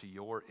more into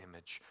your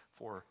image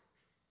for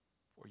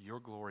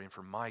your glory and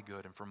for my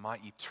good and for my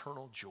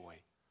eternal joy.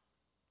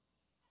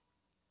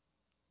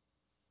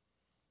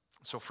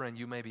 So friend,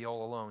 you may be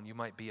all alone. You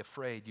might be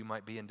afraid. You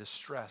might be in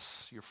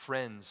distress. Your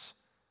friends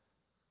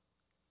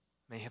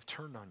may have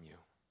turned on you.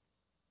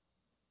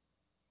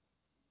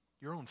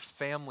 Your own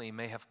family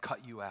may have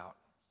cut you out.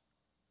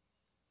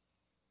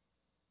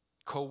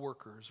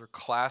 Co-workers or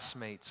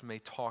classmates may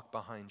talk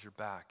behind your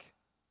back.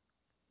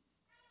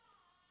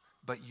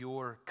 But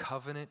your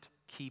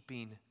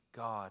covenant-keeping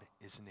God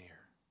is near.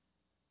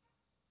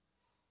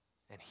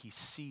 And He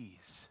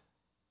sees,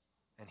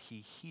 and He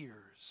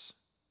hears,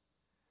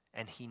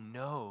 and He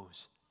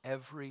knows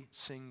every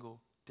single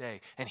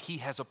day. And He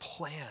has a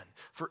plan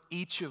for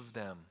each of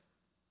them.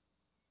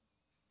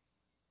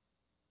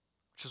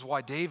 Which is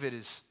why David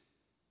is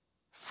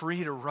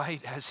free to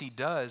write as he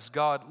does.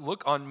 God,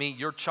 look on me,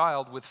 your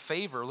child, with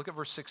favor. Look at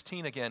verse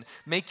 16 again.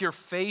 Make your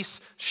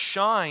face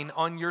shine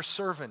on your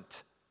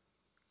servant.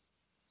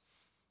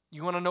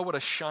 You want to know what a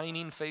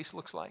shining face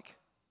looks like?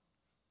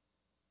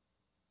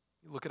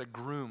 You look at a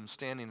groom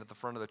standing at the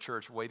front of the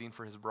church waiting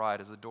for his bride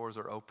as the doors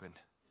are open.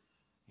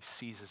 He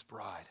sees his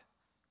bride.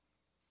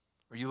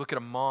 Or you look at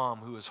a mom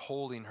who is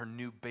holding her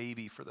new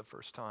baby for the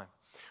first time.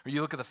 Or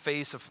you look at the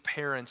face of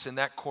parents in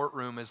that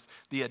courtroom as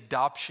the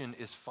adoption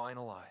is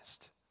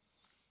finalized.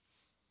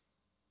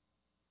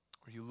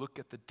 Or you look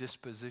at the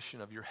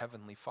disposition of your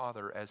heavenly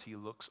Father as He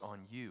looks on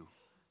you,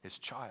 His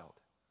child.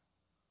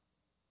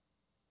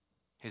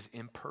 His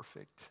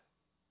imperfect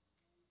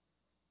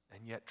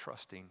and yet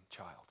trusting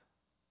child.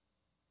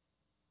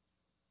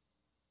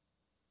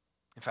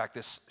 In fact,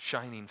 this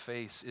shining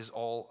face is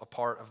all a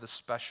part of the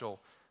special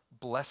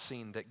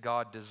blessing that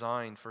God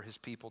designed for His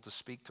people to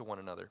speak to one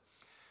another.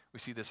 We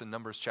see this in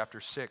Numbers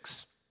chapter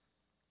 6.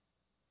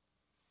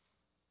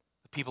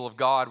 The people of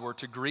God were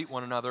to greet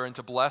one another and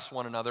to bless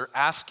one another,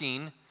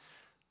 asking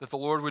that the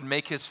Lord would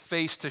make His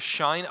face to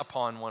shine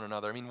upon one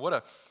another. I mean, what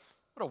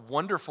a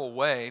wonderful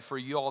way for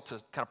you all to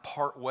kind of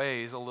part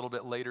ways a little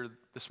bit later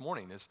this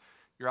morning. As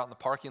you're out in the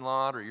parking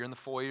lot or you're in the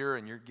foyer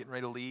and you're getting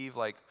ready to leave,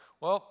 like,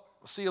 well,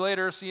 we'll see you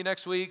later, see you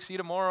next week, see you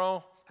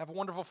tomorrow, have a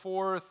wonderful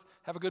 4th,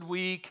 have a good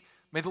week.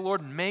 May the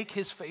Lord make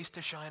His face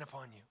to shine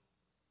upon you.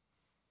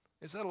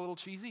 Is that a little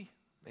cheesy?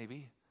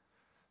 Maybe.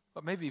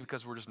 But maybe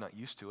because we're just not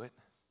used to it.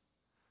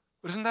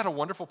 But isn't that a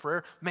wonderful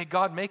prayer? May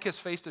God make His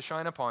face to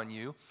shine upon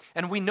you.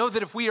 And we know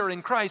that if we are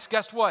in Christ,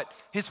 guess what?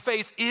 His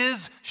face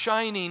is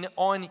shining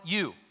on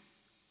you.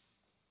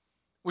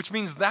 Which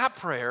means that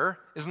prayer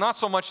is not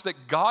so much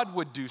that God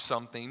would do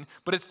something,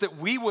 but it's that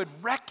we would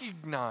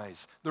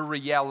recognize the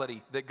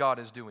reality that God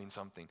is doing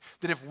something.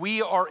 That if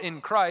we are in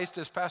Christ,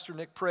 as Pastor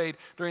Nick prayed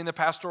during the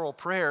pastoral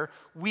prayer,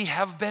 we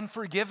have been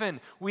forgiven.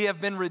 We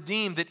have been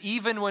redeemed. That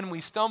even when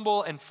we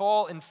stumble and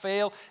fall and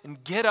fail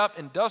and get up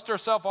and dust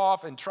ourselves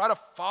off and try to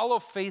follow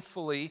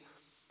faithfully,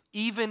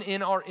 even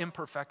in our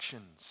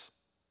imperfections,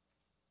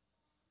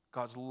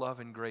 God's love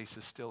and grace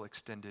is still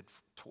extended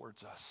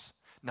towards us,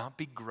 not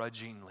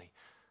begrudgingly.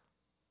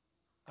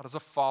 Not as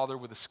a father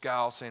with a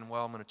scowl saying,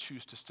 well, I'm going to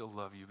choose to still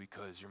love you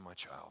because you're my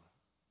child.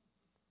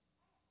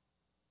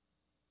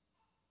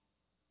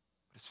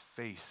 His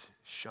face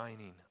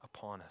shining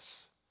upon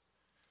us,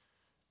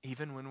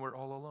 even when we're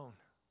all alone.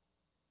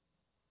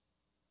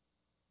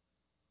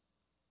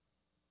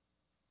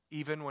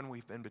 Even when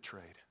we've been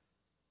betrayed.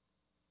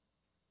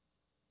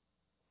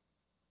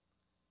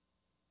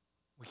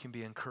 We can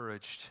be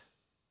encouraged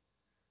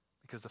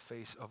because the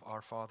face of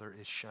our Father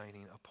is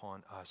shining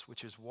upon us,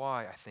 which is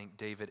why I think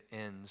David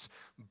ends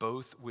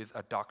both with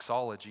a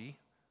doxology,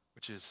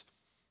 which is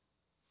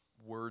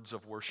words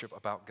of worship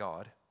about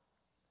God,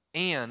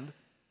 and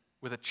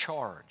with a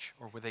charge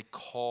or with a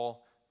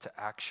call to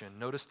action.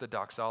 Notice the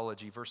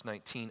doxology, verse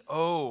 19.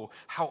 Oh,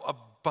 how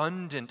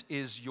abundant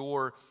is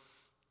your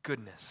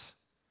goodness,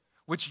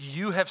 which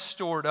you have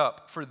stored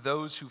up for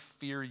those who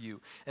fear you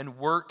and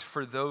worked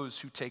for those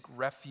who take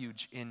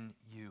refuge in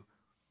you.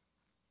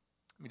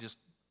 Let me just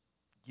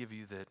give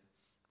you the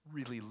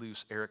really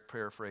loose Eric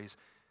paraphrase.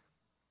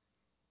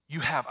 You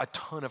have a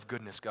ton of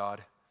goodness,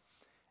 God,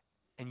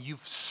 and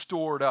you've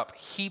stored up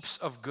heaps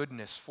of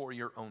goodness for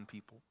your own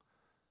people.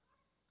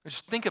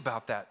 Just think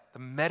about that, the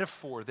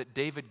metaphor that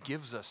David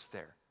gives us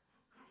there.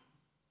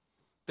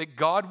 That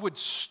God would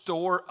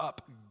store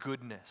up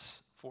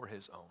goodness for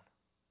his own.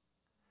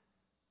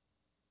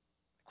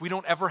 We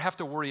don't ever have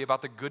to worry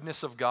about the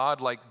goodness of God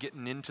like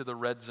getting into the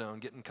red zone,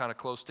 getting kind of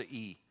close to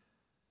E.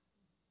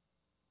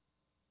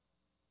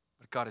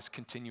 But God is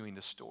continuing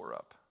to store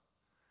up.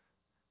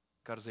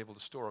 God is able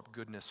to store up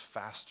goodness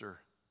faster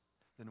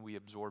than we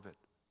absorb it.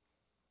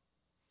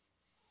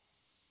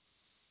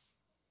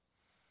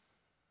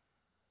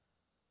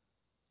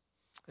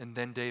 And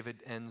then David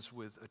ends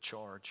with a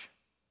charge.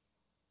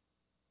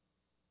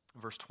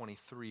 Verse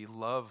 23,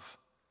 love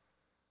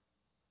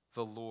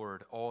the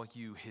Lord, all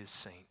you his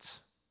saints.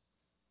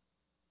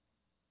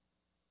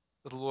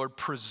 The Lord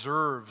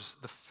preserves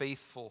the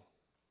faithful,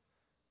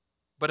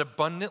 but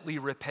abundantly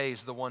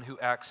repays the one who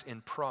acts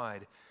in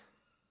pride.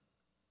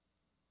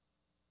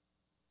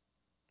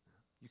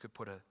 You could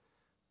put a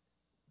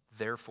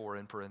therefore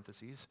in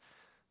parentheses.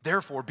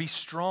 Therefore, be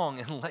strong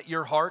and let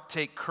your heart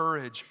take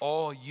courage,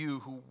 all you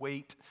who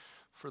wait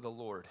for the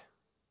Lord.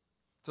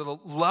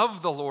 So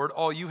love the Lord,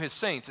 all you his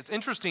saints. It's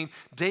interesting,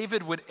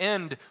 David would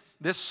end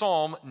this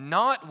psalm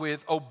not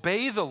with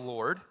obey the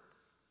Lord,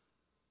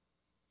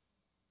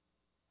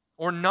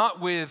 or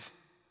not with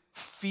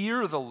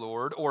fear the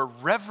Lord or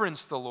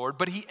reverence the Lord,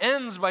 but he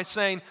ends by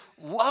saying,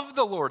 love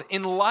the Lord,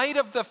 in light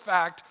of the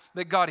fact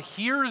that God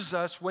hears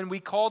us when we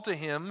call to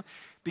him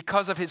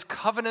because of his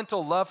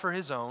covenantal love for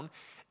his own.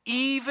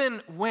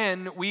 Even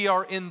when we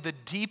are in the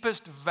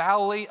deepest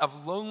valley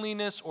of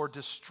loneliness or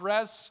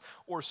distress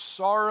or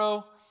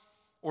sorrow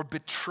or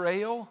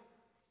betrayal,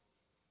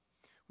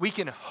 we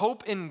can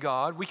hope in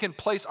God, we can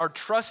place our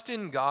trust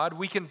in God,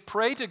 we can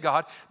pray to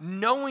God,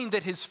 knowing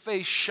that his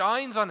face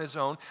shines on his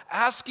own,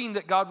 asking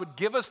that God would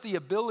give us the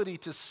ability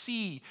to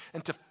see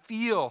and to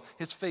feel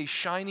his face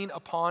shining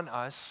upon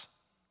us.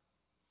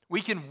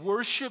 We can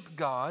worship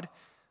God,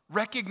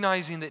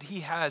 recognizing that he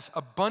has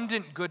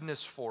abundant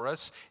goodness for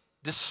us,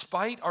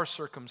 despite our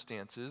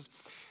circumstances.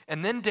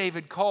 And then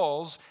David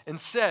calls and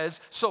says,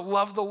 so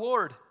love the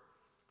Lord.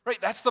 Right?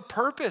 That's the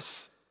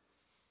purpose.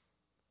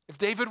 If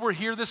David were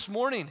here this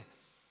morning,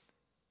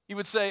 he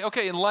would say,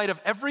 okay, in light of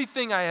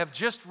everything I have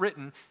just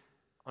written,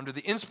 under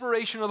the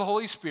inspiration of the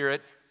Holy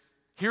Spirit,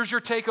 here's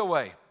your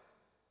takeaway.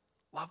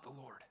 Love the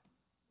Lord.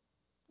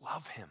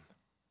 Love him.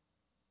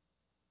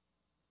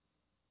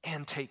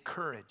 And take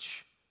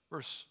courage.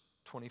 Verse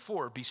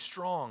 24, be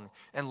strong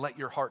and let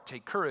your heart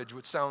take courage,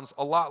 which sounds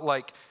a lot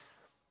like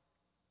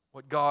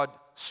what God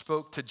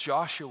spoke to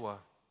Joshua.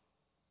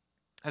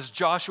 As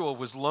Joshua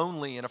was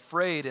lonely and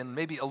afraid and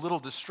maybe a little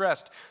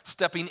distressed,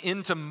 stepping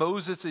into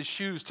Moses'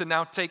 shoes to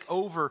now take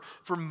over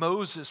for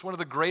Moses, one of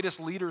the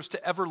greatest leaders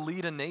to ever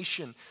lead a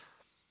nation.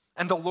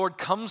 And the Lord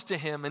comes to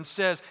him and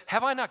says,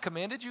 have I not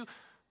commanded you?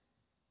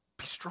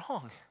 Be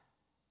strong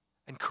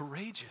and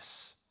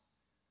courageous.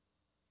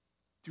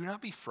 Do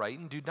not be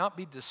frightened. Do not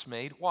be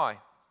dismayed. Why?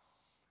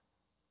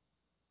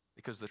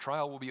 Because the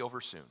trial will be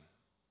over soon.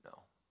 No.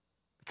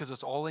 Because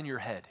it's all in your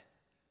head.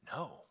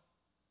 No.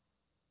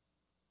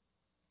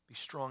 Be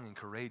strong and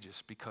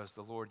courageous because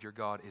the Lord your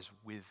God is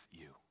with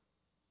you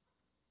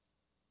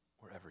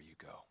wherever you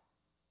go.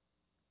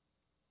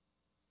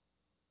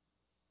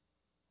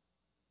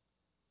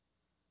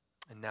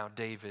 And now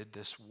David,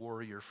 this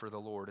warrior for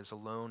the Lord, is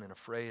alone and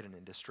afraid and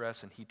in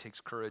distress, and he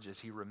takes courage as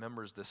he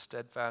remembers the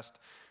steadfast,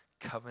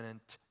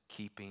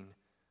 covenant-keeping,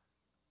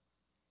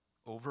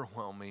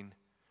 overwhelming,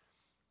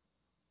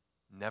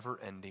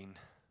 never-ending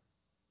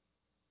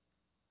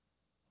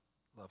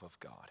love of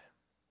God.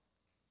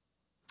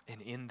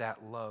 And in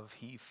that love,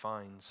 he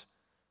finds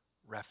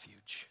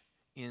refuge.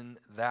 In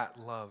that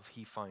love,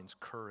 he finds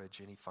courage,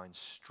 and he finds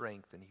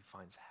strength, and he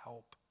finds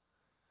help.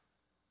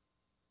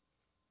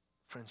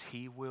 Friends,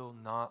 he will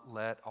not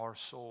let our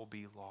soul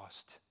be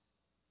lost.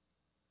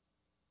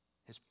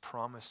 His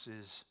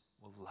promises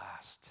will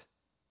last.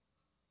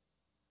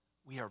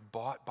 We are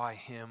bought by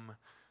him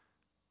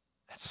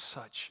at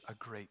such a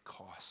great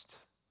cost.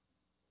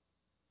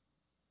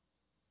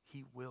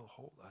 He will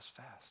hold us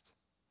fast.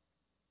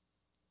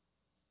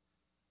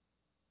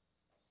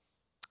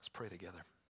 Let's pray together.